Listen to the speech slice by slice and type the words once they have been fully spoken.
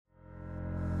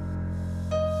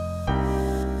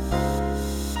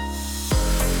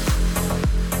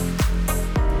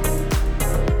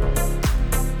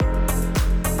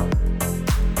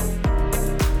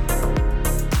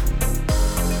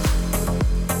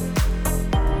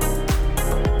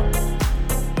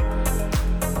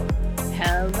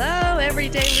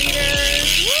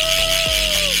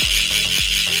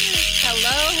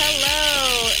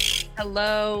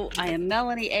Hello, I am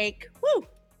Melanie Ake,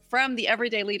 from the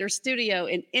Everyday Leader Studio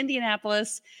in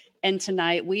Indianapolis. And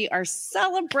tonight we are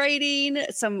celebrating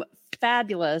some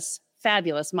fabulous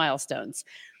milestones.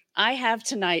 I have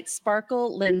tonight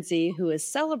Sparkle Lindsay, who is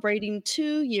celebrating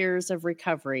 2 years of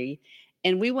recovery.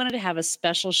 And we wanted to have a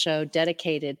special show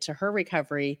dedicated to her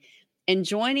recovery. And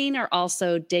joining are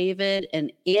also David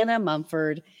and Anna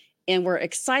Mumford. And we're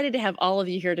excited to have all of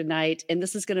you here tonight. And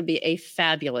this is going to be a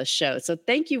fabulous show. So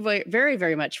thank you very,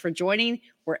 very much for joining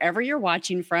wherever you're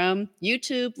watching from,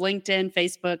 YouTube, LinkedIn,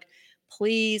 Facebook.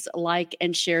 Please like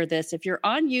and share this. If you're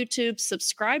on YouTube,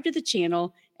 subscribe to the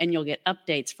channel and you'll get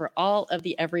updates for all of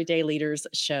the Everyday Leaders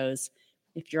shows.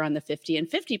 If you're on the 50 and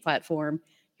 50 platform,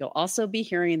 you'll also be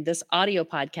hearing this audio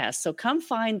podcast. So come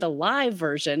find the live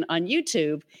version on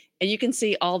YouTube and you can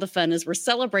see all the fun as we're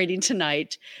celebrating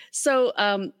tonight.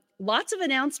 So, lots of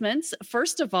announcements.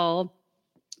 First of all,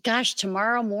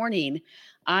 tomorrow morning,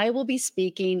 I will be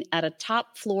speaking at a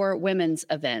top floor women's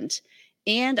event,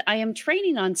 and I am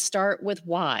training on Start with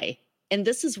Why. And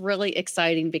this is really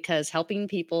exciting because helping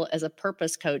people as a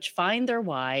purpose coach find their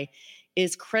why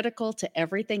is critical to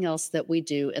everything else that we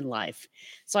do in life.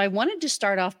 So I wanted to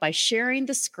start off by sharing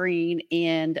the screen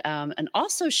and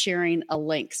also sharing a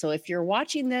link. So if you're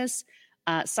watching this,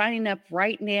 signing up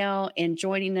right now and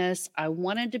joining us, I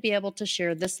wanted to be able to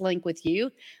share this link with you.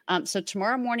 So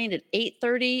tomorrow morning at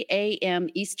 8:30 a.m.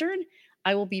 Eastern,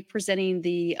 I will be presenting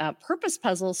the Purpose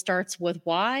Puzzle Starts with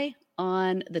Why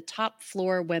on the Top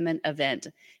Floor Women event.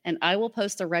 And I will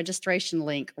post the registration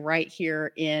link right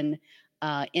here in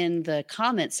the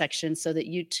comment section so that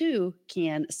you too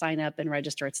can sign up and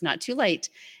register. It's not too late,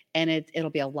 and it'll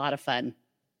be a lot of fun.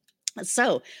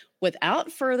 So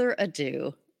without further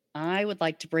ado, I would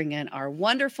like to bring in our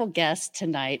wonderful guest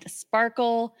tonight,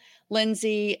 Sparkle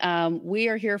Lindsay. We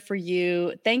are here for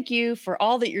you. Thank you for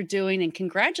all that you're doing, and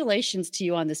congratulations to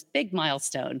you on this big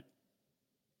milestone.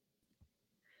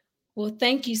 Well,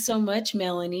 thank you so much,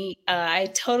 Melanie. I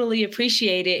totally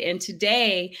appreciate it. And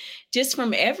today, just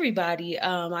from everybody,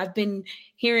 I've been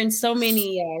hearing so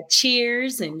many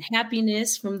cheers and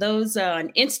happiness from those on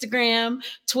Instagram,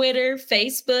 Twitter,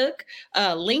 Facebook.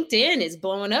 LinkedIn is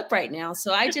blowing up right now.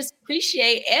 So I just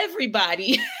appreciate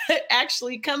everybody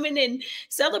actually coming and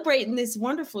celebrating this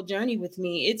wonderful journey with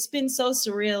me. It's been so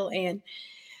surreal and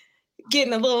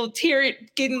getting a little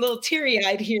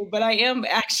teary-eyed here, but I am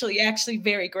actually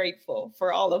very grateful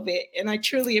for all of it. And I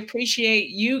truly appreciate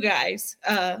you guys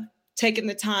taking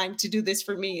the time to do this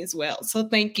for me as well. So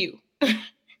thank you.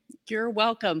 You're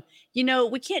welcome.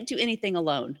 We can't do anything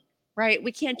alone, right?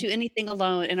 We can't do anything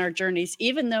alone in our journeys,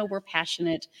 even though we're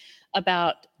passionate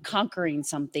about conquering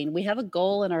something. We have a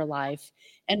goal in our life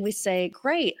and we say,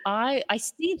 great, I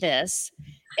see this.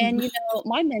 And,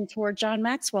 my mentor, John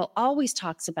Maxwell, always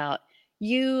talks about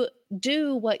you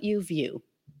do what you view.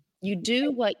 You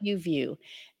do what you view.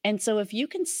 And so if you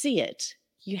can see it,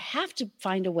 you have to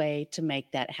find a way to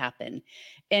make that happen.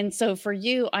 And so for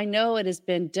you, I know it has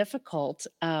been difficult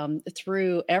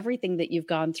through everything that you've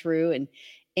gone through.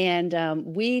 And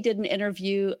we did an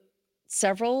interview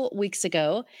several weeks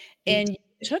ago, and you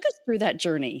took us through that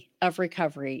journey of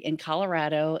recovery in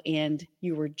Colorado, and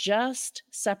you were just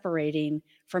separating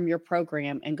from your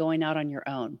program and going out on your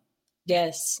own.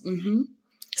 Yes. Mm-hmm.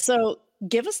 So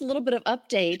give us a little bit of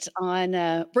update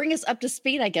on, bring us up to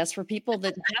speed, I guess, for people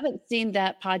that haven't seen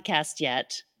that podcast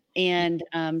yet, and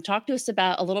talk to us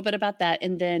about a little bit about that,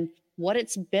 and then what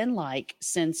it's been like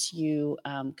since you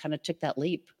kind of took that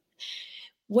leap.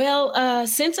 Well,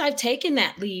 since I've taken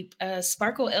that leap,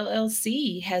 Sparkle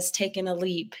LLC has taken a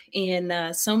leap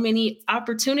in so many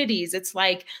opportunities. It's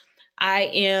like I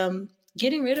am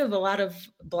getting rid of a lot of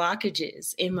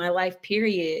blockages in my life,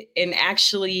 period. And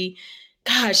actually,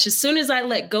 gosh, as soon as I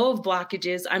let go of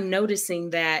blockages, I'm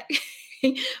noticing that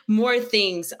more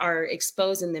things are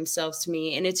exposing themselves to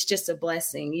me. And it's just a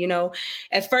blessing.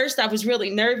 At first I was really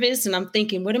nervous and I'm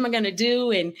thinking, what am I going to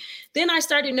do? And then I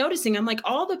started noticing, I'm like,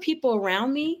 all the people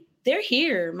around me, they're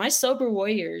here. My sober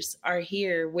warriors are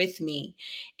here with me.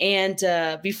 And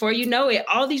before you know it,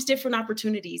 all these different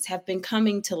opportunities have been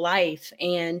coming to life.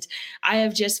 And I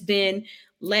have just been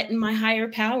letting my higher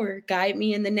power guide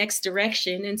me in the next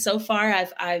direction. And so far,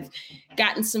 I've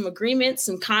gotten some agreements,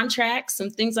 some contracts, some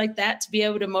things like that to be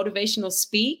able to motivational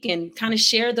speak and kind of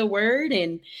share the word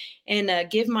and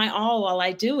give my all while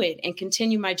I do it and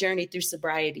continue my journey through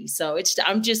sobriety. So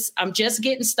I'm just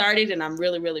getting started, and I'm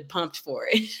really, really pumped for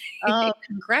it. Oh,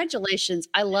 congratulations.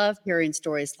 I love hearing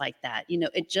stories like that.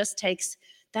 It just takes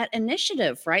that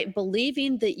initiative, right?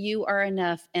 Believing that you are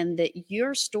enough and that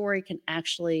your story can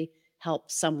actually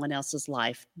help someone else's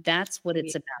life. That's what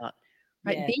it's about,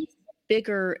 right? Yeah.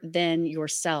 bigger than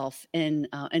yourself and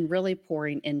really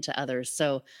pouring into others.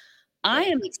 So I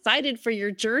am excited for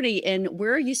your journey. And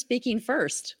where are you speaking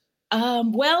first?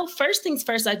 Well, first things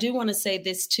first, I do want to say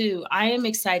this too. I am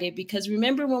excited because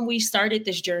remember when we started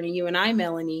this journey, you and I,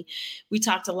 Melanie, we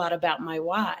talked a lot about my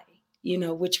why,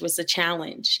 which was a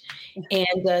challenge.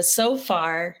 And so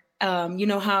far, you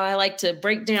know how I like to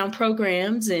break down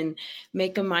programs and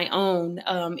make them my own.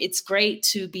 It's great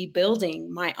to be building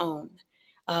my own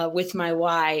with my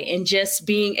why and just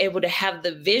being able to have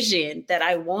the vision that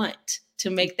I want to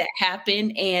make that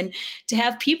happen and to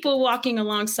have people walking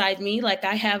alongside me like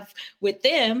I have with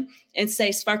them and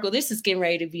say, Sparkle, this is getting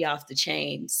ready to be off the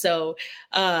chain. So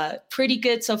pretty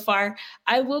good so far.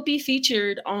 I will be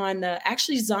featured on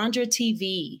actually Zandra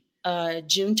TV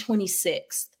June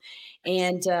 26th.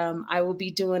 And I will be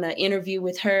doing an interview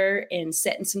with her and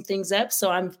setting some things up.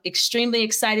 So I'm extremely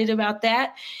excited about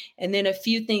that. And then a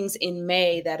few things in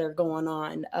May that are going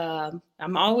on.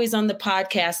 I'm always on the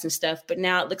podcast and stuff, but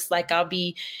now it looks like I'll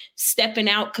be stepping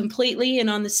out completely and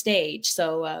on the stage.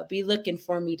 So be looking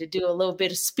for me to do a little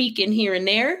bit of speaking here and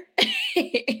there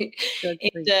and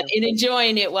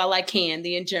enjoying it while I can,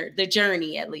 the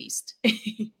journey at least.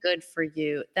 Good for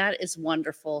you. That is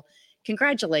wonderful.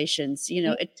 Congratulations.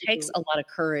 It takes a lot of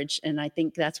courage. And I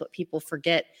think that's what people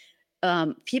forget.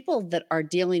 People that are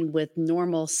dealing with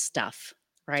normal stuff,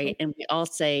 right? And we all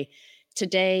say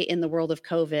today in the world of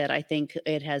COVID, I think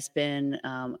it has been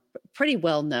pretty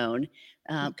well known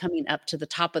coming up to the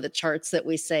top of the charts that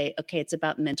we say, okay, it's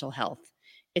about mental health.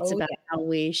 It's about how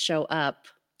we show up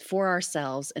for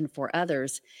ourselves and for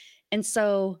others. And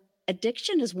so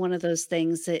addiction is one of those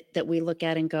things that we look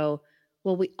at and go,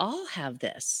 well, we all have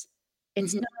this.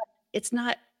 It's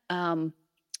not,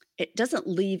 it doesn't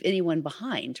leave anyone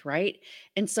behind, right?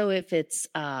 And so if it's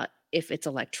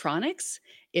electronics,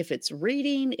 if it's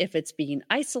reading, if it's being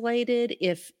isolated,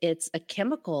 if it's a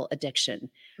chemical addiction,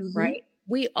 right?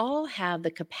 We all have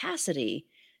the capacity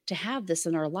to have this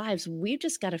in our lives. We've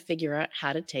just got to figure out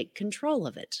how to take control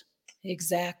of it.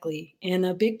 Exactly. And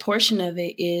a big portion of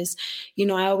it is,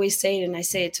 I always say it, and I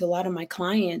say it to a lot of my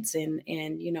clients and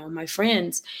my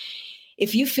friends.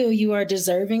 If you feel you are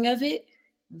deserving of it,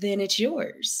 then it's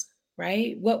yours,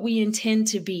 right? What we intend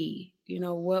to be,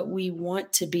 what we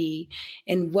want to be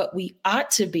and what we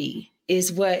ought to be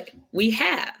is what we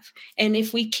have. And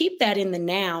if we keep that in the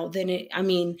now, then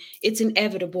it's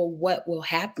inevitable what will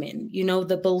happen.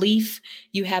 The belief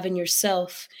you have in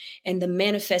yourself and the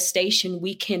manifestation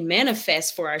we can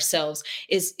manifest for ourselves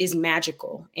is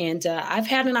magical. And I've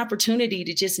had an opportunity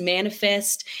to just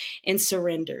manifest and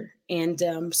surrender.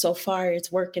 And so far it's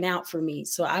working out for me.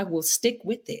 So I will stick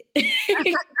with it.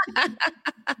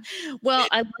 Well,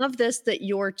 I love this that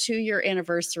your 2-year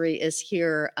anniversary is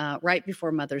here right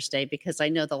before Mother's Day, because I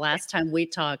know the last time we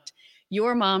talked,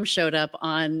 your mom showed up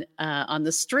on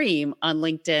the stream on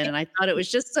LinkedIn, and I thought it was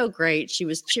just so great. She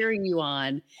was cheering you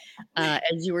on as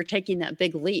you were taking that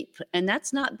big leap, and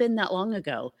that's not been that long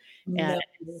ago. No.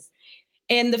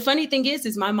 And the funny thing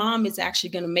is my mom is actually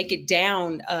going to make it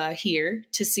down here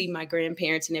to see my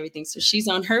grandparents and everything. So she's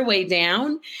on her way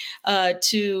down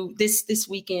to this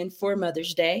weekend for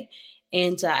Mother's Day.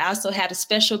 And I also had a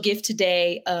special gift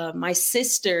today. My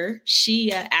sister,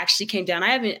 she actually came down.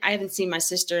 I haven't seen my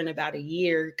sister in about a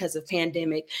year because of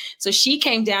pandemic. So she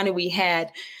came down and we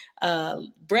had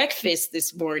breakfast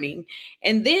this morning.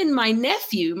 And then my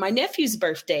nephew's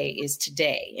birthday is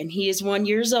today, and he is 1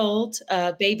 year old,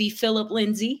 baby Philip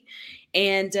Lindsay.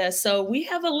 And so we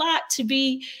have a lot to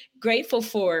be grateful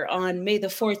for on May the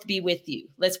 4th be with you.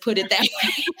 Let's put it that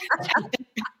way.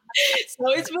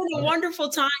 So it's been a wonderful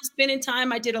time spending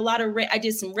time. I did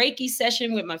some Reiki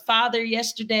session with my father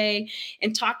yesterday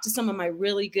and talked to some of my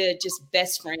really good, just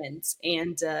best friends.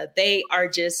 And they are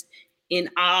just in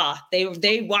awe.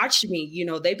 They watched me,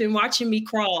 they've been watching me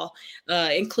crawl,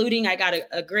 including I got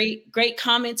a great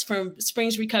comments from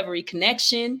Springs Recovery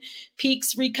Connection,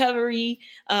 Peaks Recovery.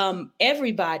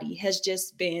 Everybody has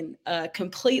just been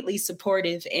completely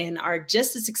supportive and are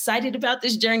just as excited about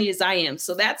this journey as I am.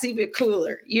 So that's even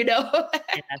cooler,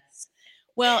 Yes.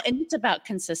 Well, and it's about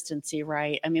consistency,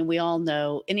 right? I mean, we all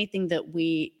know anything that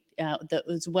that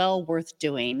is well worth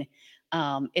doing,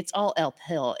 it's all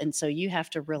uphill. And so you have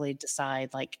to really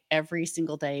decide like every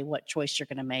single day what choice you're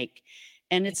going to make.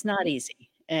 And it's not easy.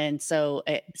 And so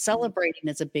celebrating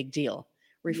is a big deal.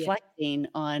 Reflecting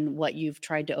on what you've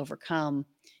tried to overcome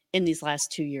in these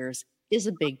last 2 years is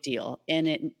a big deal.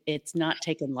 And it's not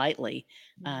taken lightly.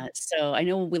 So I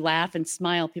know when we laugh and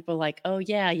smile, people are like, oh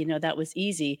yeah, that was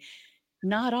easy.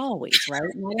 Not always, right?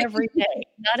 Not every day.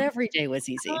 Not every day was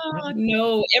easy.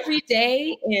 No, every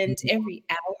day and every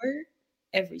hour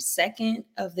every second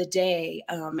of the day.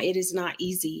 It is not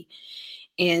easy.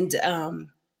 And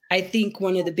I think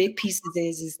one of the big pieces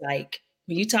is like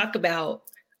when you talk about,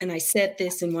 and I said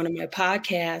this in one of my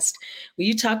podcasts, when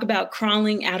you talk about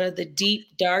crawling out of the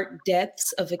deep, dark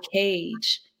depths of a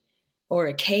cage or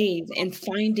a cave and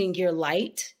finding your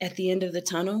light at the end of the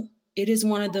tunnel, it is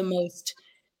one of the most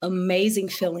amazing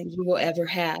feelings you will ever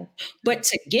have. But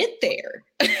to get there,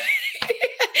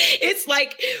 it's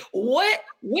like, when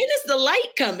is the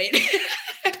light coming?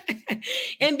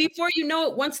 And before you know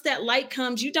it, once that light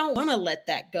comes, you don't want to let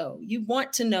that go. You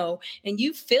want to know, and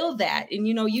you feel that. And,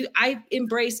 I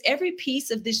embrace every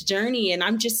piece of this journey. And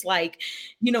I'm just like,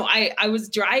 I was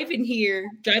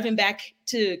driving back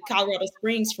to Colorado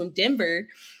Springs from Denver.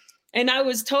 And I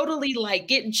was totally like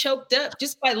getting choked up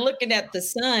just by looking at the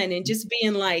sun and just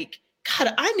being like,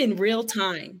 God, I'm in real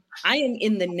time. I am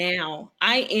in the now.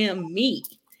 I am me.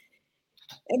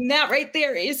 And that right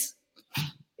there is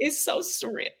so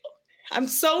surreal. I'm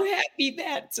so happy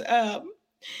that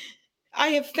I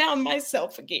have found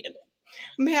myself again.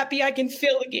 I'm happy I can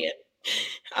feel again.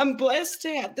 I'm blessed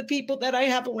to have the people that I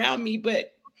have around me,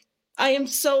 but I am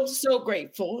so, so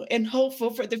grateful and hopeful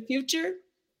for the future.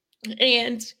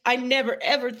 And I never,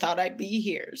 ever thought I'd be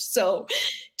here. So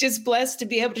just blessed to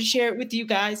be able to share it with you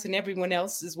guys and everyone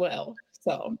else as well.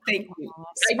 So thank you.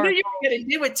 I knew you were going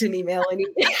to do it to me, Melanie.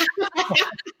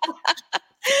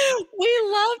 We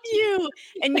love you.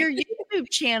 And your YouTube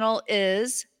channel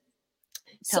is?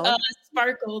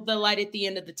 Sparkle, the light at the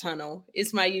end of the tunnel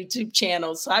is my YouTube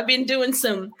channel. So I've been doing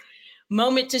some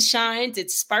moment to shines.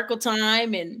 It's Sparkle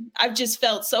time. And I've just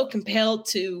felt so compelled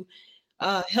to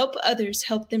help others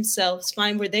help themselves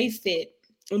find where they fit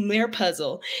in their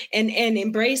puzzle and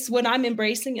embrace what I'm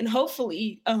embracing. And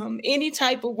hopefully any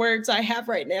type of words I have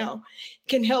right now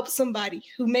can help somebody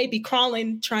who may be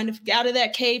crawling, trying to get out of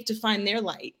that cave to find their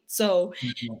light. So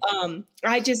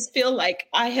I just feel like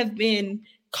I have been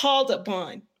called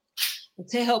upon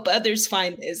to help others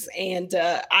find this. And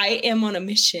I am on a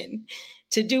mission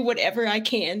to do whatever I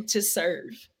can to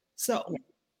serve. So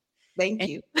thank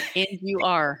you. And you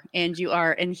are. And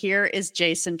here is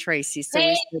Jason Tracy. So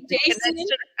hey, Jason.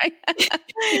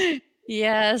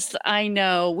 Yes, I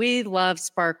know. We love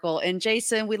Sparkle. And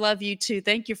Jason, we love you too.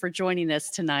 Thank you for joining us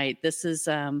tonight. This is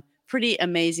pretty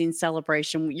amazing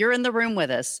celebration. You're in the room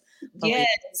with us.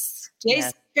 Yes.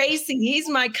 Jason Tracy, he's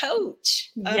my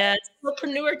coach. Yes.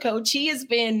 Entrepreneur coach. He has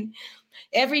been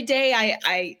every day.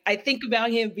 I think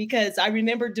about him because I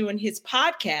remember doing his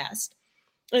podcast.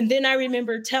 And then I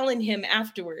remember telling him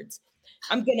afterwards,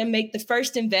 I'm going to make the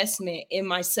first investment in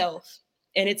myself.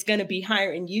 And it's going to be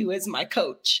hiring you as my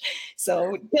coach.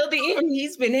 So till the end,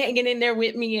 he's been hanging in there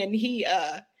with me. And he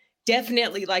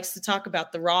definitely likes to talk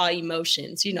about the raw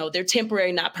emotions. They're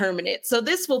temporary, not permanent. So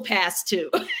this will pass too.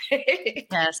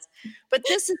 Yes. But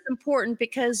this is important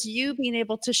because you being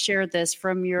able to share this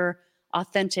from your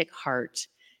authentic heart.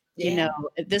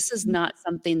 This is not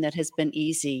something that has been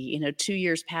easy. 2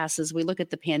 years passes. We look at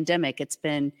the pandemic. It's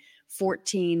been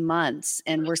 14 months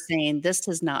and we're saying this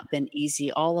has not been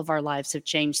easy. All of our lives have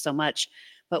changed so much.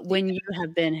 But when you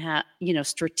have been,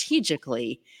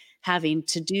 strategically having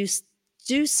to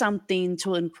do something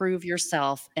to improve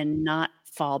yourself and not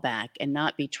fall back and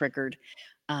not be triggered,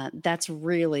 that's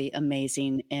really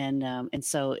amazing. And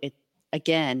so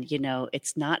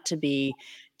it's not to be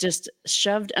just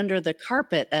shoved under the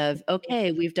carpet of,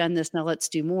 okay, we've done this, now let's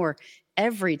do more.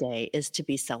 Every day is to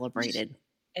be celebrated.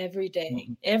 Every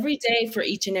day for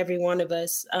each and every one of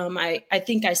us. I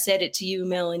think I said it to you,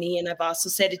 Melanie, and I've also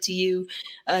said it to you,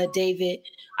 David.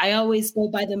 I always go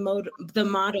by the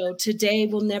motto, today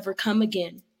will never come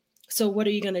again. So what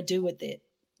are you going to do with it?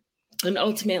 And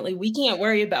ultimately, we can't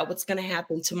worry about what's going to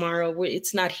happen tomorrow.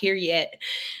 It's not here yet.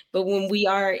 But when we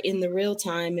are in the real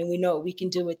time and we know what we can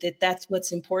do with it, that's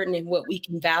what's important and what we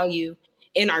can value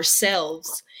in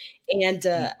ourselves. And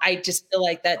I just feel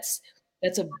like that's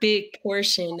a big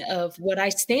portion of what I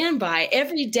stand by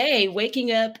every day,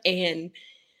 waking up and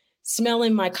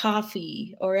smelling my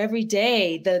coffee, or every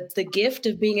day, the gift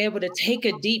of being able to take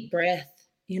a deep breath.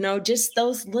 Just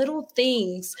those little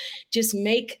things just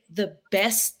make the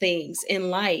best things in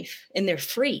life, and they're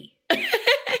free. They're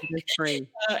free.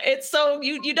 It's so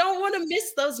you don't want to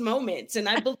miss those moments. And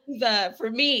I believe for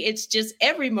me, it's just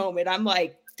every moment I'm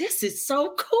like, this is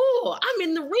so cool. I'm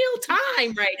in the real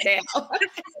time right now.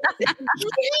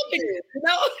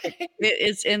 It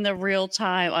is in the real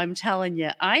time. I'm telling you,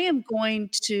 I am going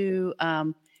to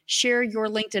share your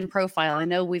LinkedIn profile. I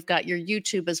know we've got your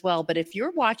YouTube as well, but if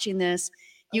you're watching this,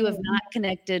 you have not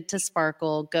connected to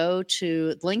Sparkle, go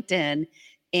to LinkedIn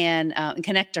and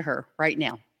connect to her right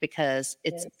now. because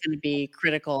it's going to be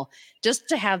critical just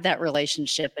to have that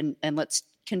relationship. And let's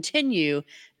continue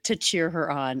to cheer her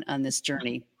on this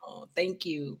journey. Oh, thank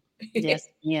you. Yes,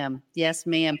 ma'am. Yes,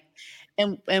 ma'am.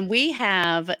 And we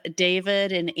have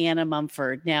David and Anna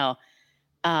Mumford. Now,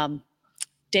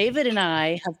 David and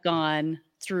I have gone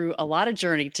through a lot of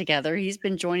journey together. He's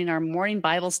been joining our morning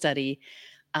Bible study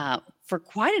for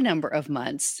quite a number of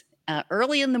months,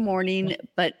 early in the morning,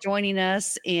 but joining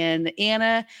us. And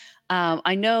Anna,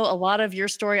 I know a lot of your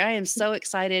story. I am so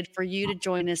excited for you to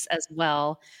join us as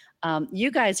well.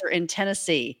 You guys are in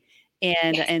Tennessee,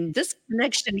 and this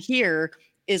connection here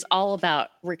is all about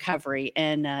recovery.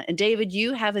 And David,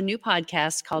 you have a new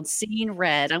podcast called Seeing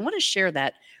Red. I want to share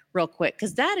that real quick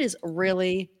because that is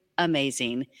really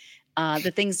amazing.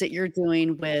 The things that you're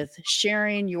doing with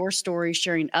sharing your story,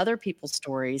 sharing other people's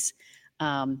stories.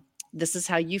 This is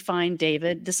how you find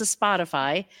David. This is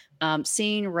Spotify.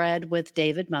 Seeing Red with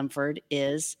David Mumford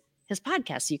is his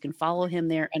podcast. You can follow him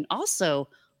there and also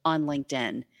on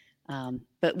LinkedIn.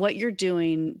 But what you're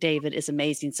doing, David, is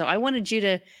amazing. So I wanted you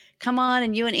to come on,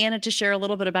 and you and Anna to share a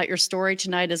little bit about your story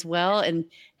tonight as well,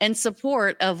 and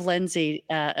support of Lindsay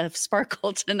of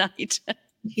Sparkle tonight.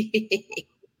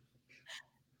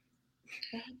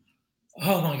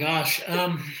 Oh my gosh.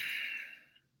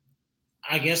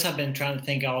 I guess I've been trying to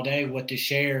think all day what to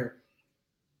share,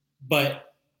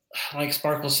 but like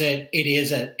Sparkle said, it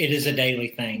is a daily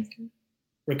thing.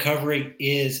 Recovery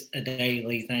is a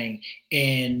daily thing,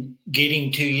 and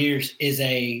getting 2 years is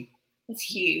it's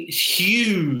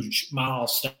huge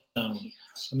milestone.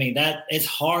 I mean, that it's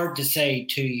hard to say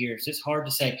 2 years. It's hard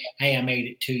to say, hey, I made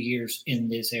it 2 years in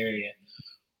this area.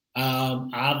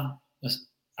 I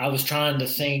was trying to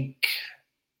think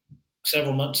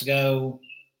several months ago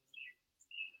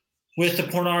with the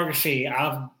pornography.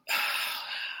 I've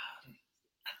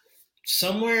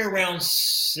somewhere around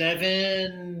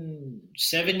 7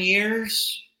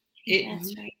 years.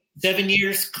 That's right. 7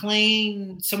 years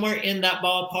clean, somewhere in that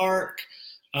ballpark.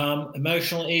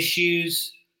 Emotional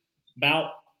issues,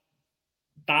 about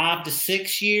 5 to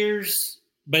 6 years,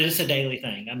 but it's a daily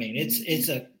thing. I mean, it's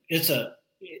a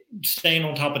staying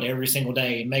on top of it every single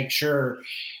day and make sure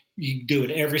you do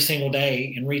it every single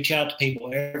day and reach out to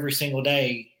people every single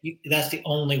day. That's the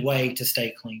only way to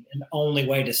stay clean and the only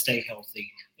way to stay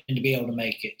healthy and to be able to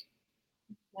make it.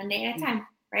 One day at a time,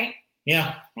 right?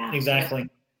 Yeah. Exactly.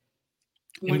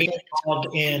 And being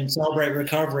involved in Celebrate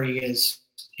Recovery is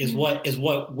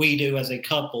what we do as a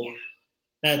couple.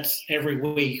 That's every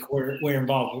week we're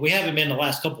involved. We haven't been the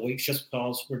last couple of weeks just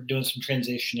because we're doing some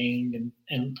transitioning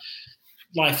and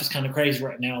life is kind of crazy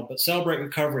right now. But Celebrate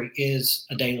Recovery is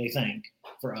a daily thing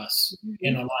for us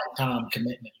and a lifetime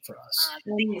commitment for us.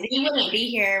 We wouldn't be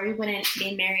here. We wouldn't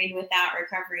be married without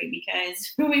recovery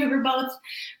because we were both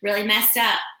really messed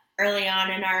up early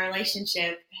on in our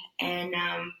relationship. And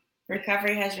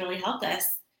recovery has really helped us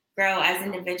grow as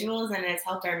individuals, and it's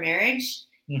helped our marriage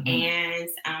and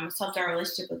it's helped our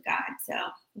relationship with God. So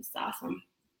it's awesome.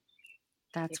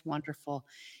 That's wonderful.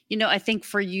 You know, I think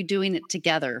for you doing it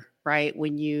together, right?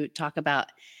 When you talk about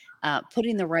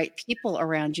putting the right people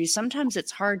around you, sometimes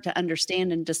it's hard to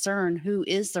understand and discern who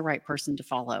is the right person to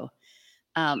follow.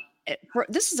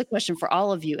 This is a question for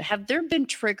all of you. Have there been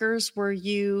triggers where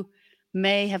you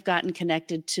may have gotten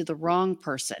connected to the wrong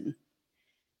person,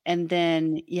 and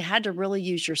then you had to really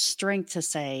use your strength to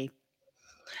say,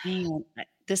 man,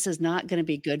 this is not going to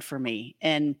be good for me.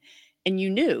 And you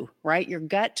knew, right? Your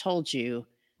gut told you,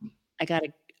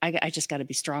 I just got to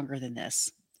be stronger than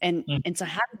this. And so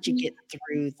how did you get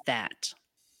through that?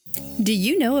 Do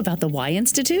you know about the Y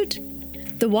Institute?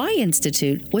 The Y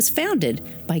Institute was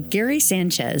founded by Gary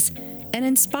Sanchez and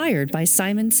inspired by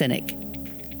Simon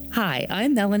Sinek. Hi,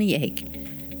 I'm Melanie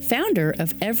Ake, founder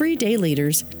of Everyday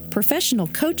Leaders Professional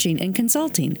Coaching and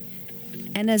Consulting,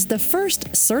 and as the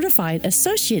first certified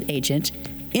associate agent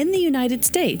in the United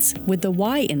States with the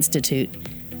Y Institute.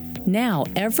 Now,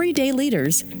 Everyday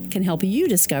Leaders can help you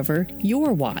discover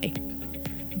your why.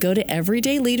 Go to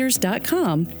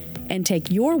everydayleaders.com and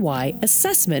take your why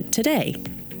assessment today.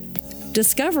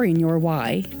 Discovering your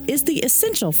why is the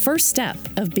essential first step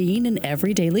of being an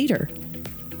everyday leader.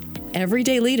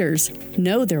 Everyday leaders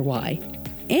know their why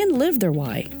and live their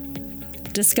why.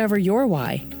 Discover your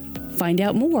why. Find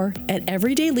out more at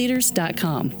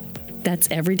everydayleaders.com. That's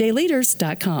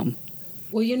everydayleaders.com.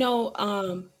 Well, you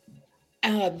know,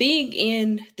 being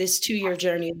in this 2-year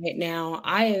journey right now,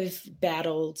 I have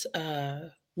battled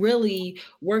really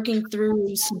working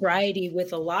through sobriety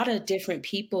with a lot of different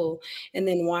people and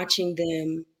then watching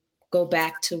them go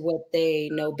back to what they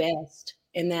know best,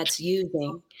 and that's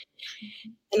using.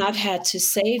 And I've had to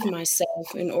save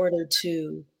myself in order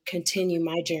to continue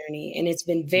my journey. And it's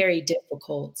been very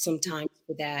difficult sometimes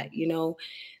for that. You know,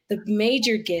 the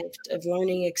major gift of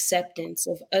learning acceptance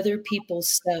of other people's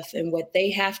stuff and what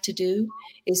they have to do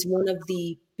is one of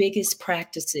the biggest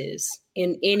practices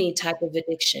in any type of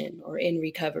addiction or in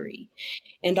recovery.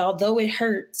 And although it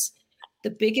hurts, the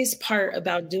biggest part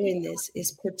about doing this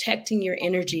is protecting your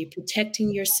energy,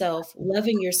 protecting yourself,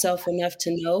 loving yourself enough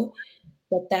to know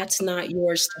that that's not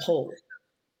yours to hold.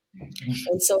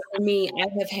 And so for me, I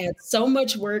have had so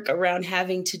much work around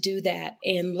having to do that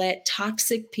and let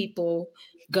toxic people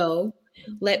go,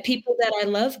 let people that I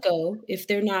love go if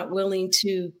they're not willing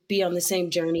to be on the same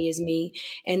journey as me,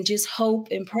 and just hope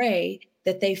and pray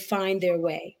that they find their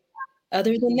way.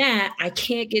 Other than that, I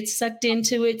can't get sucked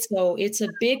into it. So it's a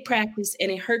big practice, and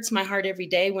it hurts my heart every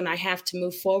day when I have to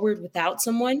move forward without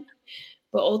someone.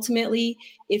 But ultimately,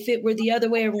 if it were the other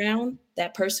way around,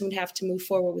 that person would have to move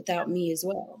forward without me as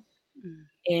well.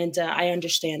 And I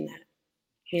understand that,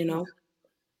 you know.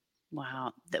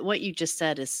 Wow. What you just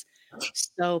said is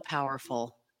so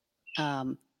powerful.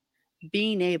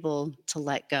 Being able to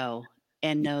let go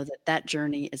and know that that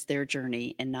journey is their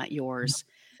journey and not yours.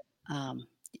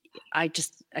 I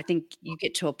think you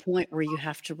get to a point where you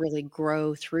have to really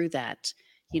grow through that.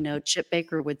 You know, Chip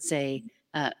Baker would say,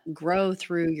 grow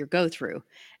through your go through.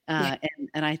 And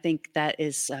I think that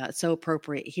is so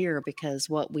appropriate here, because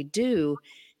what we do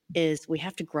is we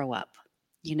have to grow up,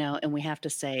 you know, and we have to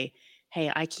say,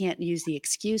 hey, I can't use the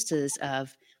excuses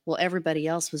of, well, everybody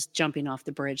else was jumping off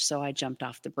the bridge, so I jumped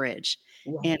off the bridge.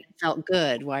 Right. And it felt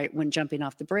good, right, when jumping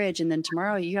off the bridge. And then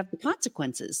tomorrow you have the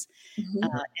consequences.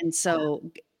 And so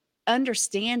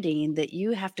understanding that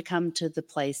you have to come to the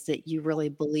place that you really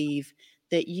believe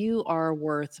that you are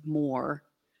worth more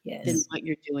than what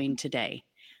you're doing today.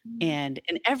 And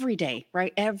every day,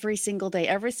 right? Every single day,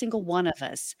 every single one of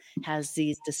us has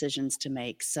these decisions to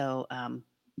make. So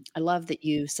I love that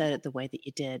you said it the way that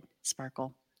you did,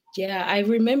 Sparkle. Yeah, I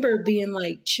remember being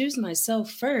like, choose myself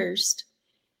first.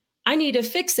 I need to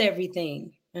fix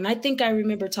everything. And I think I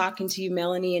remember talking to you,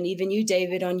 Melanie, and even you,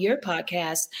 David, on your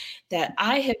podcast, that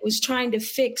I was trying to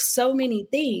fix so many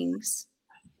things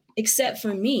except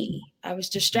for me. I was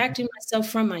distracting myself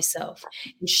from myself.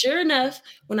 And sure enough,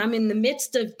 when I'm in the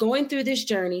midst of going through this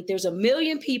journey, there's a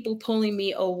million people pulling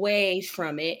me away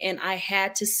from it. And I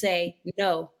had to say,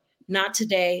 no, not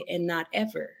today and not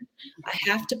ever. I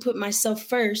have to put myself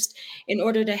first in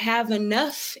order to have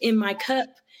enough in my cup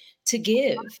to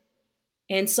give.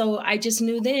 And so I just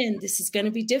knew then this is going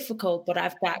to be difficult, but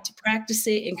I've got to practice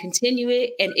it and continue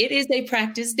it. And it is a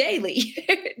practice daily,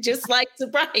 just like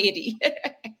sobriety.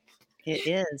 It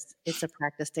is. It's a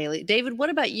practice daily. David, what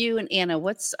about you and Anna?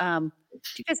 What's do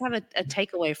you guys have a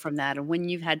takeaway from that, and when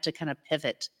you've had to kind of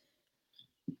pivot?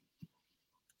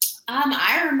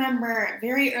 I remember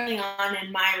very early on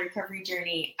in my recovery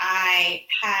journey, I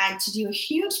had to do a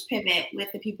huge pivot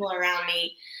with the people around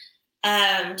me,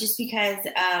 just because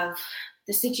of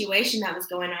the situation that was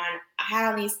going on. I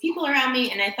had all these people around me,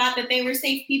 and I thought that they were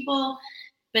safe people,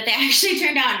 but they actually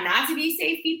turned out not to be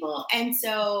safe people. And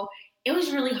so it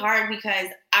was really hard, because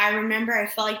I remember I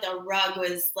felt like the rug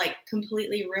was like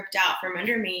completely ripped out from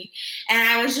under me. And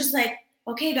I was just like,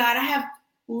 okay, God, I have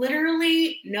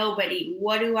literally nobody.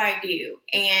 What do I do?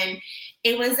 And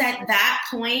it was at that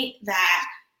point that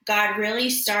God really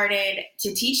started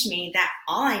to teach me that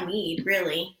all I need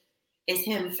really is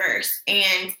Him first.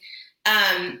 And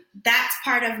that's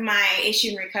part of my issue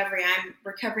in recovery. I'm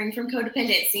recovering from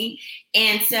codependency.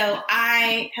 And so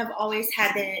I have always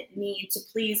had the need to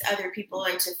please other people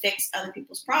and to fix other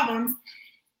people's problems.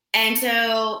 And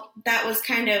so that was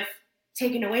kind of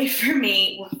taken away from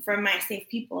me, from my safe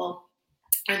people,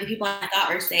 or the people I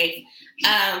thought were safe.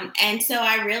 And so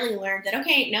I really learned that,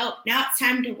 okay, no, now it's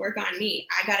time to work on me.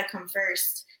 I got to come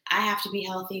first. I have to be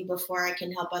healthy before I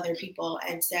can help other people.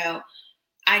 And so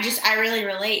I really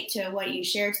relate to what you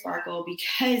shared, Sparkle,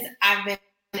 because I've been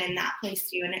in that place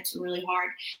too, and it's really hard.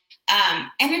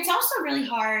 And it's also really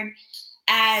hard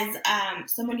as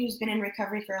someone who's been in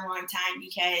recovery for a long time,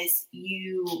 because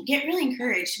you get really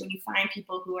encouraged when you find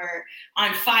people who are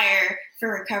on fire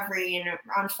for recovery and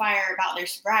on fire about their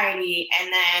sobriety,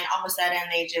 and then all of a sudden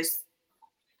they just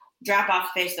drop off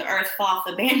the face of the earth, fall off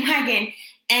the bandwagon.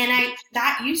 And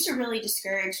that used to really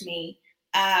discourage me.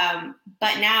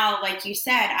 But now, like you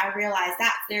said, I realize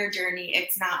that's their journey.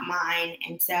 It's not mine.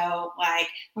 And so like,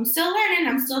 I'm still learning.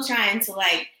 I'm still trying to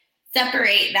like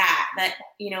separate that,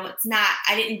 you know, it's not,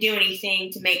 I didn't do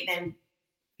anything to make them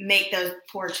make those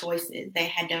poor choices. They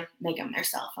had to make them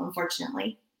themselves,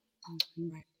 unfortunately.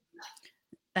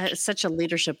 such a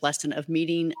leadership lesson of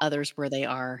meeting others where they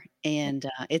are. And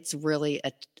it's really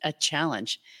a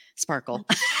challenge, Sparkle.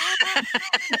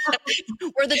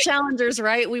 We're the challengers,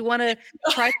 right? We want to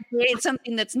try to create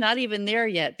something that's not even there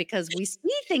yet because we see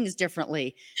things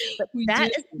differently. But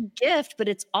that is a gift, but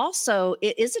it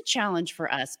is a challenge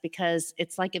for us because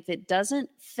it's like if it doesn't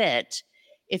fit,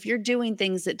 if you're doing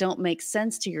things that don't make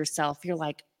sense to yourself, you're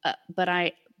like,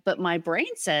 but my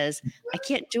brain says I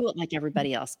can't do it like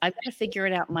everybody else. I've got to figure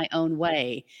it out my own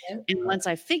way. And once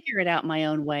I figure it out my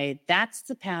own way, that's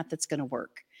the path that's going to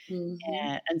work.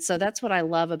 Mm-hmm. And so that's what I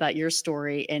love about your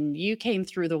story. And you came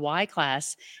through the Y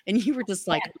class and you were just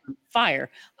like on fire.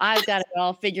 I've got it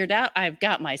all figured out. I've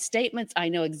got my statements. I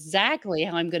know exactly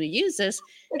how I'm going to use this.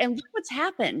 And look what's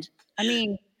happened. I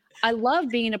mean, I love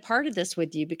being a part of this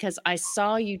with you because I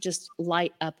saw you just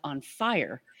light up on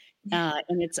fire.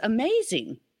 And it's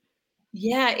amazing.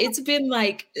 Yeah, it's been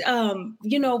like,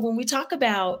 when we talk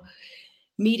about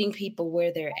meeting people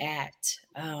where they're at,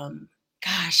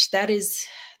 gosh,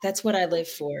 that's what I live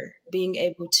for. Being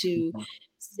able to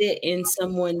sit in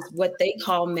someone's, what they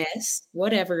call mess,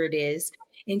 whatever it is,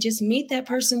 and just meet that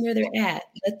person where they're at.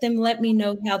 Let me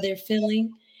know how they're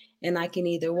feeling. And I can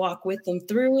either walk with them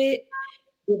through it,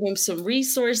 give them some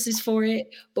resources for it.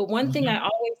 But one thing I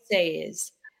always say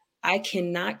is, I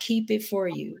cannot keep it for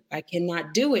you. I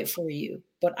cannot do it for you,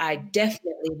 but I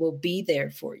definitely will be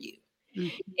there for you.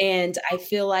 Mm-hmm. And I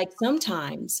feel like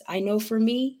sometimes, I know for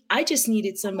me, I just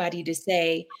needed somebody to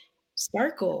say,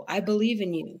 Sparkle, I believe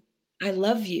in you. I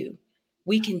love you.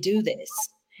 We can do this.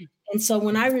 And so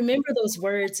when I remember those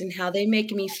words and how they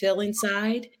make me feel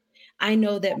inside, I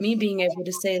know that me being able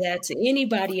to say that to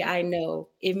anybody I know,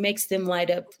 it makes them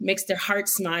light up, makes their heart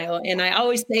smile. And I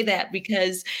always say that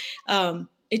because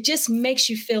it just makes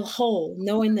you feel whole,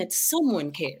 knowing that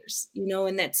someone cares,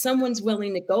 and that someone's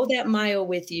willing to go that mile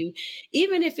with you,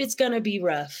 even if it's going to be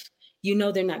rough,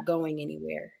 they're not going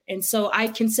anywhere. And so I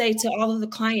can say to all of the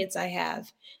clients I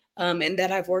have and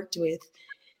that I've worked with,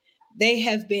 they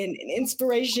have been an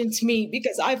inspiration to me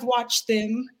because I've watched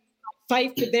them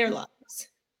fight for their lives.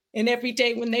 And every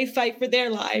day when they fight for their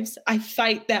lives, I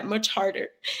fight that much harder.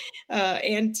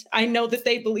 And I know that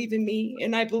they believe in me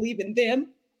and I believe in them.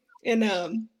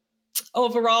 And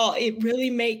overall, it really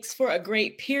makes for a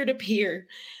great peer-to-peer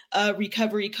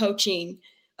recovery coaching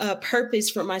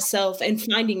purpose for myself and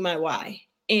finding my why.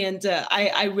 And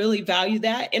I really value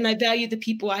that. And I value the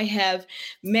people I have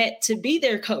met to be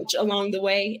their coach along the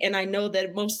way. And I know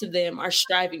that most of them are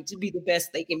striving to be the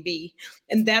best they can be.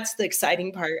 And that's the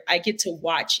exciting part. I get to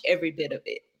watch every bit of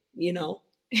it,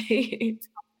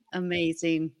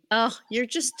 Amazing. Oh, you're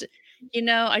just...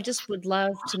 I just would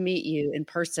love to meet you in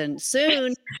person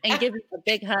soon and give you a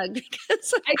big hug.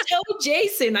 Because I told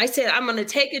Jason, I said, I'm going to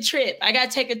take a trip. I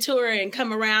got to take a tour and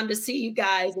come around to see you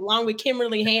guys along with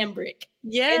Kimberly Hambrick.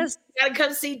 Yes. Got to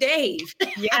come see Dave.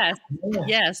 Yes.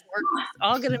 Yes. We're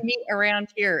all going to meet around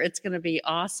here. It's going to be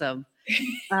awesome.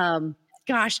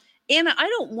 Gosh, Anna, I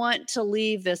don't want to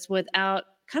leave this without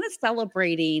kind of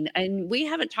celebrating. And we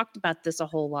haven't talked about this a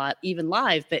whole lot, even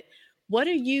live, but what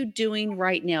are you doing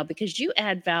right now? Because you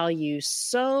add value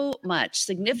so much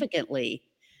significantly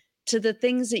to the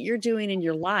things that you're doing in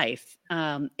your life.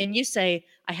 And you say,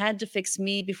 I had to fix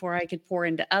me before I could pour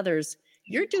into others.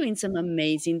 You're doing some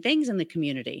amazing things in the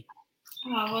community.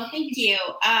 Oh, well, thank you.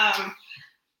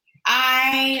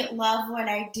 I love what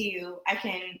I do. I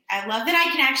love that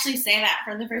I can actually say that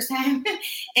for the first time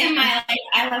in my life.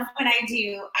 I love what I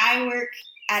do. I work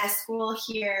at a school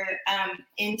here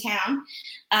in town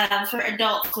for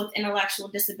adults with intellectual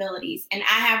disabilities. And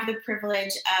I have the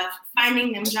privilege of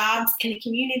finding them jobs in the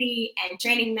community and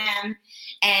training them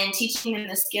and teaching them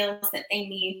the skills that they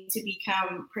need to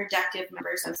become productive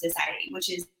members of society, which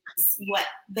is what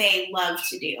they love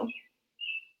to do.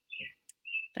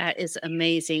 That is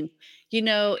amazing.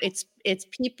 It's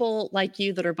people like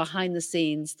you that are behind the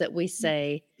scenes that we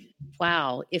say,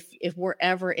 wow, if we're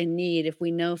ever in need, if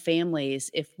we know families,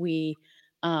 if we,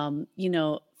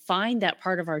 find that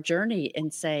part of our journey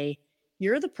and say,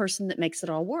 you're the person that makes it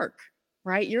all work,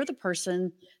 right? You're the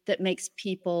person that makes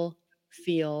people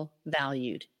feel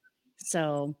valued.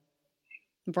 So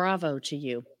bravo to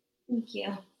you. Thank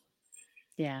you.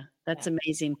 Yeah, that's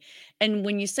amazing. And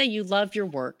when you say you love your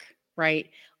work, right?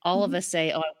 All of us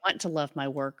say, oh, I want to love my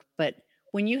work. But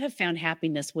when you have found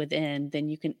happiness within, then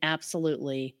you can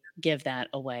absolutely give that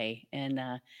away. And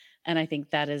I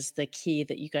think that is the key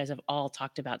that you guys have all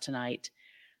talked about tonight.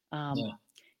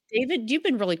 David, you've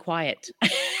been really quiet.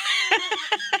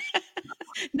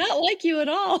 Not like you at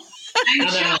all.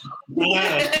 I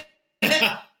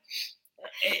know.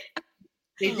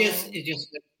 it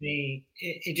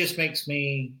just makes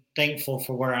me thankful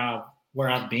for where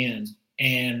I've been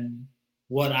and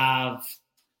what I've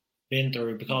been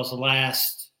through, because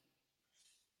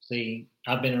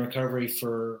I've been in recovery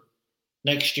for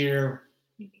next year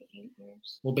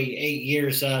will be 8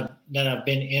 years that I've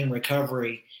been in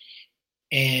recovery.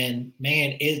 And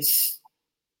man, it's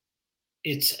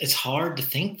hard to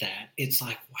think that. It's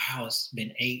like, wow, it's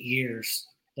been 8 years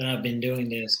that I've been doing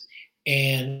this.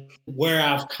 And where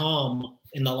I've come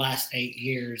in the last 8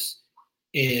 years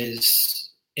is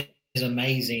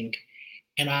amazing.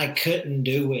 And I couldn't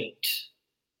do it.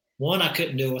 One, I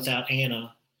couldn't do it without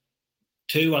Anna.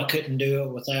 Two, I couldn't do it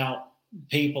without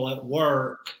people at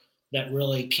work that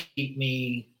really keep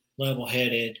me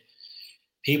level-headed.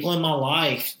 People in my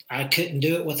life, I couldn't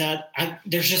do it without.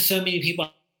 There's just so many people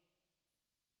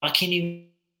I can't even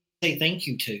say thank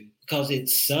you to, because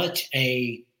it's such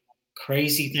a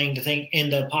crazy thing to think.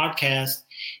 And the podcast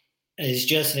is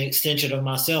just an extension of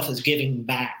myself, is giving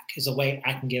back, is a way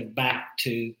I can give back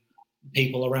to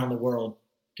people around the world,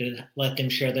 to let them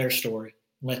share their story,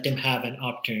 let them have an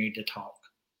opportunity to talk.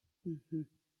 Mm-hmm.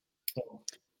 So.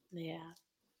 Yeah.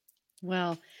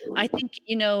 Well, I think,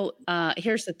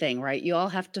 here's the thing, right? You all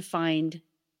have to find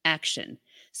action.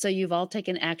 So you've all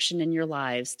taken action in your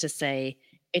lives to say,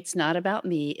 it's not about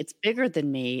me. It's bigger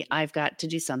than me. I've got to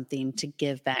do something to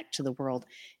give back to the world.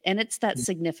 And it's that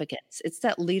significance. It's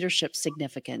that leadership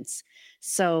significance.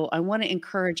 So I want to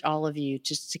encourage all of you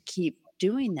just to keep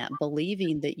doing that,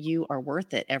 believing that you are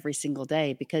worth it every single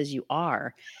day, because you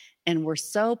are. And we're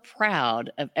so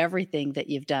proud of everything that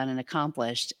you've done and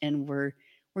accomplished. And we're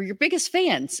your biggest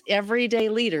fans. Everyday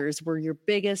leaders, we're your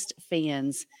biggest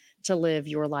fans to live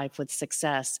your life with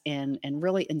success and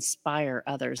really inspire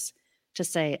others to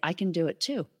say, I can do it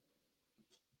too.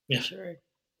 Yeah, sure.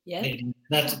 Yeah, and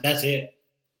that's it.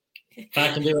 If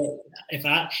I can do it, if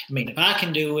I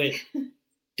can do it,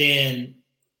 then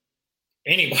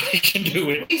anybody can do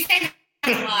it. You say that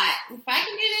a lot. If I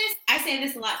can do this, I say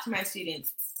this a lot to my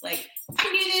students. Like, if I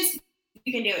can do this,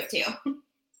 you can do it too.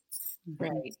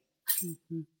 right.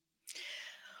 Mm-hmm.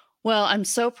 Well, I'm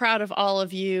so proud of all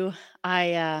of you.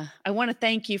 I want to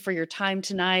thank you for your time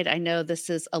tonight. I know this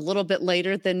is a little bit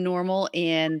later than normal,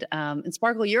 and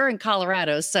Sparkle, you're in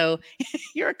Colorado, so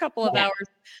you're a couple of hours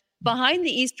behind the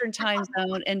Eastern time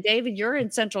zone. And David, you're in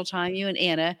Central time. You and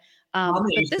Anna.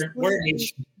 We're in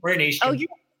Eastern. Oh,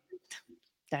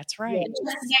 that's right.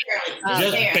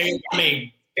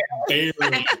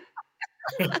 Barely.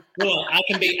 Well, I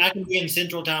can be in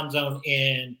Central time zone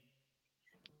in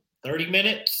 30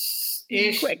 minutes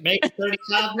ish, maybe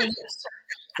 35 minutes.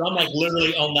 So I'm like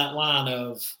literally on that line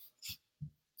of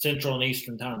Central and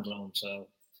Eastern time zone. So,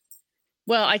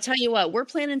 well, I tell you what, we're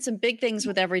planning some big things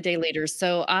with Everyday Leaders.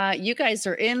 So you guys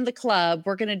are in the club.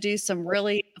 We're going to do some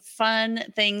really fun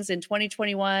things in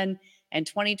 2021 and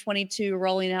 2022,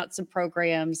 rolling out some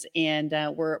programs. And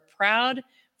we're proud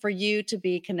for you to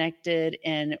be connected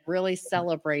and really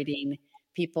celebrating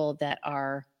people that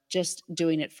are just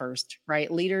doing it first,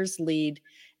 right? Leaders lead,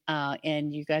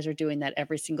 and you guys are doing that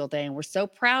every single day. And we're so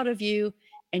proud of you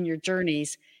and your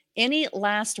journeys. Any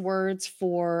last words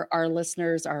for our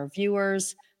listeners, our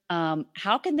viewers?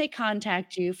 How can they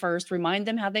contact you first? Remind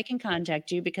them how they can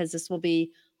contact you, because this will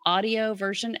be audio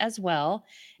version as well.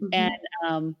 Mm-hmm.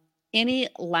 And any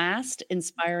last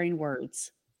inspiring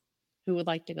words? Who would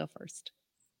like to go first?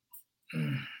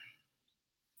 You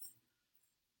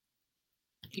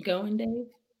going, Dave?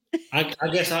 I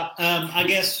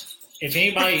guess if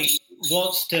anybody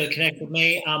wants to connect with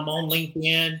me, I'm on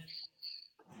LinkedIn.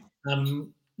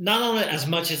 Not on it as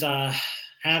much as I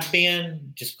have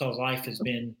been, just because life has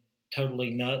been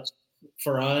totally nuts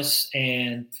for us.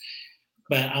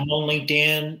 But I'm on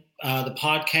LinkedIn. The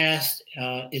podcast,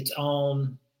 it's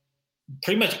on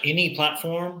pretty much any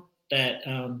platform that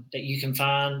you can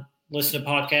find. Listen to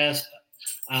podcasts.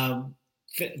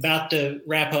 About to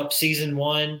wrap up season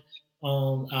 1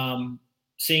 on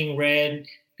Seeing Red.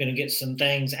 Going to get some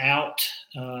things out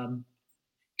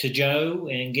to Joe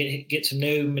and get some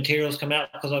new materials come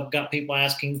out, because I've got people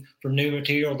asking for new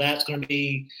material. That's going to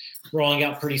be rolling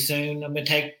out pretty soon. I'm going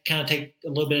to take a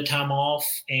little bit of time off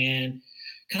and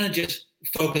kind of just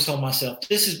focus on myself.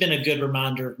 This has been a good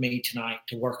reminder of me tonight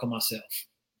to work on myself,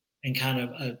 and kind of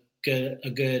a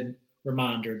good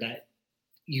reminder that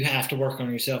you have to work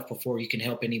on yourself before you can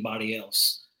help anybody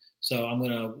else. So I'm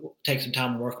going to take some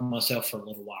time and work on myself for a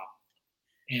little while,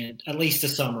 and at least the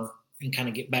summer, and kind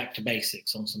of get back to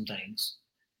basics on some things,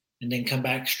 and then come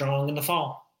back strong in the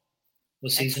fall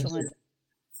with season 2.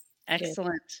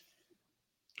 Excellent.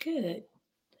 Good.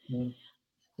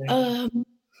 Yeah.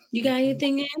 You got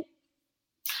anything in?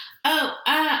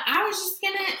 I was just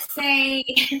gonna say,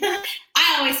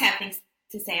 I always have things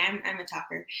to say. I'm a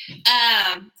talker.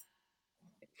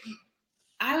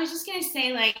 I was just gonna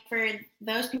say, like, for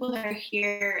those people that are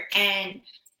here and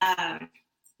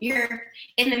you're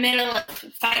in the middle of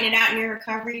fighting it out in your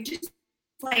recovery, just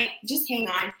hang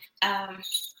on.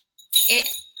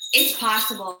 It's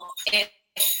possible. If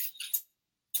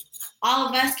all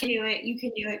of us can do it, you can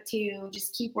do it too.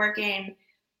 Just keep working.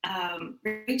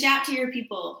 Reach out to your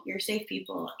people, your safe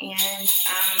people. And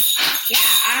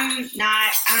I don't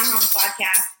have a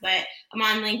podcast, but I'm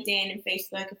on LinkedIn and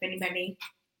Facebook.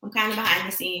 I'm kind of behind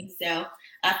the scenes. So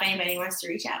if anybody wants to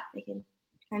reach out, they can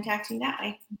contact me that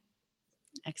way.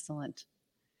 Excellent.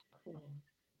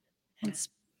 And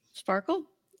Sparkle?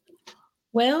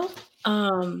 Well,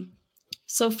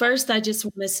 so first I just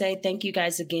want to say thank you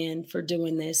guys again for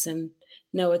doing this, and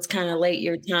no, it's kind of late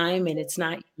your time and it's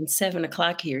not even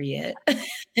 7:00 here yet.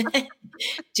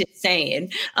 Just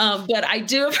saying. But I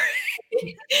do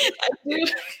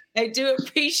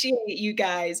appreciate you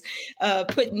guys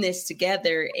putting this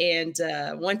together. And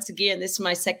once again, this is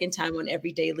my second time on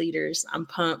Everyday Leaders. I'm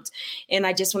pumped. And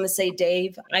I just want to say,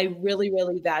 Dave, I really,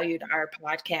 really valued our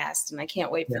podcast, and I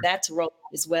can't wait for that to roll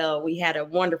out as well. We had a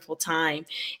wonderful time.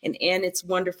 And Ann, it's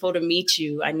wonderful to meet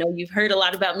you. I know you've heard a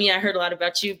lot about me. I heard a lot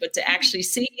about you, but to actually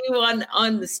see you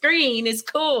on the screen is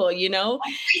cool, you know?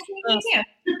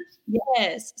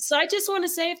 Yes. So I just want to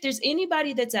say, if there's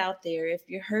anybody that's out there, if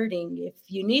you're hurting, if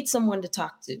you need someone to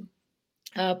talk to,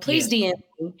 please DM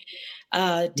me,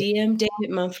 DM David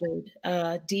Mumford,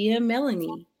 DM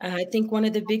Melanie. I think one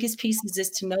of the biggest pieces is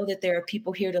to know that there are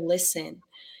people here to listen.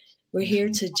 We're here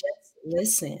to just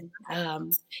listen.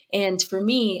 And for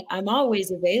me, I'm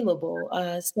always available.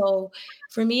 So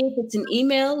for me, if it's an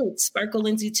email, it's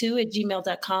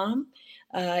sparklelindsay2@gmail.com.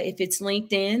 If it's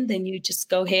LinkedIn, then you just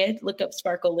go ahead, look up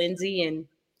Sparkle Lindsay and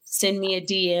send me a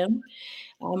DM.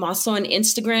 I'm also on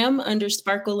Instagram under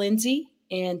Sparkle Lindsay,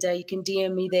 and you can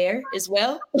DM me there as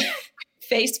well.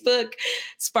 Facebook,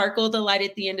 Sparkle, the light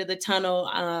at the end of the tunnel.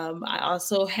 I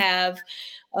also have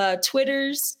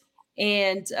Twitters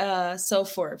and so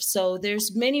forth. So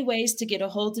there's many ways to get a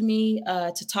hold of me,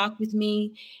 to talk with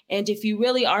me. And if you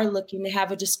really are looking to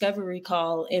have a discovery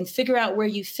call and figure out where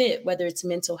you fit, whether it's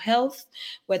mental health,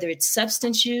 whether it's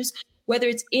substance use, whether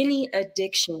it's any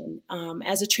addiction,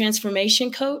 as a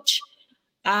transformation coach,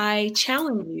 I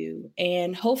challenge you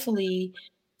and hopefully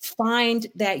find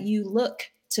that you look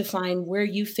to find where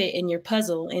you fit in your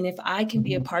puzzle. And if I can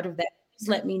be a part of that,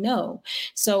 let me know.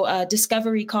 So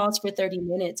discovery calls for 30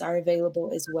 minutes are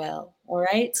available as well. All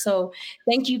right. So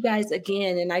thank you guys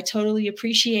again. And I totally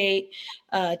appreciate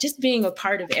just being a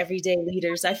part of Everyday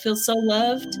Leaders. I feel so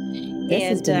loved.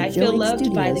 And I feel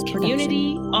loved by the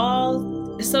community, all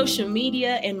social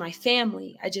media, and my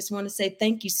family. I just want to say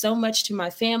thank you so much to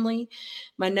my family,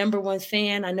 my number one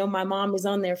fan. I know my mom is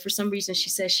on there. For some reason, she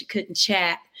says she couldn't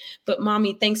chat. But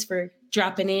Mommy, thanks for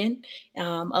dropping in.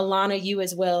 Alana, you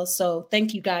as well. So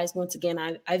thank you guys once again.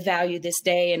 I value this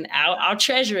day, and I'll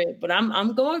treasure it. But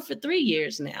I'm going for 3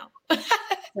 years now.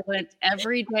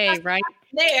 Every day, right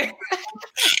there.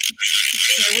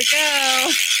 Here we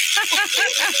go.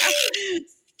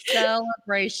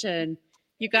 Celebration.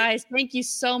 You guys, thank you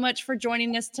so much for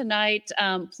joining us tonight.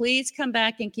 Please come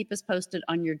back and keep us posted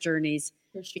on your journeys,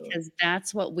 because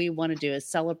that's what we want to do, is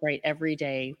celebrate every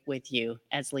day with you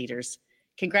as leaders.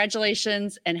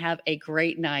 Congratulations and have a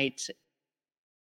great night.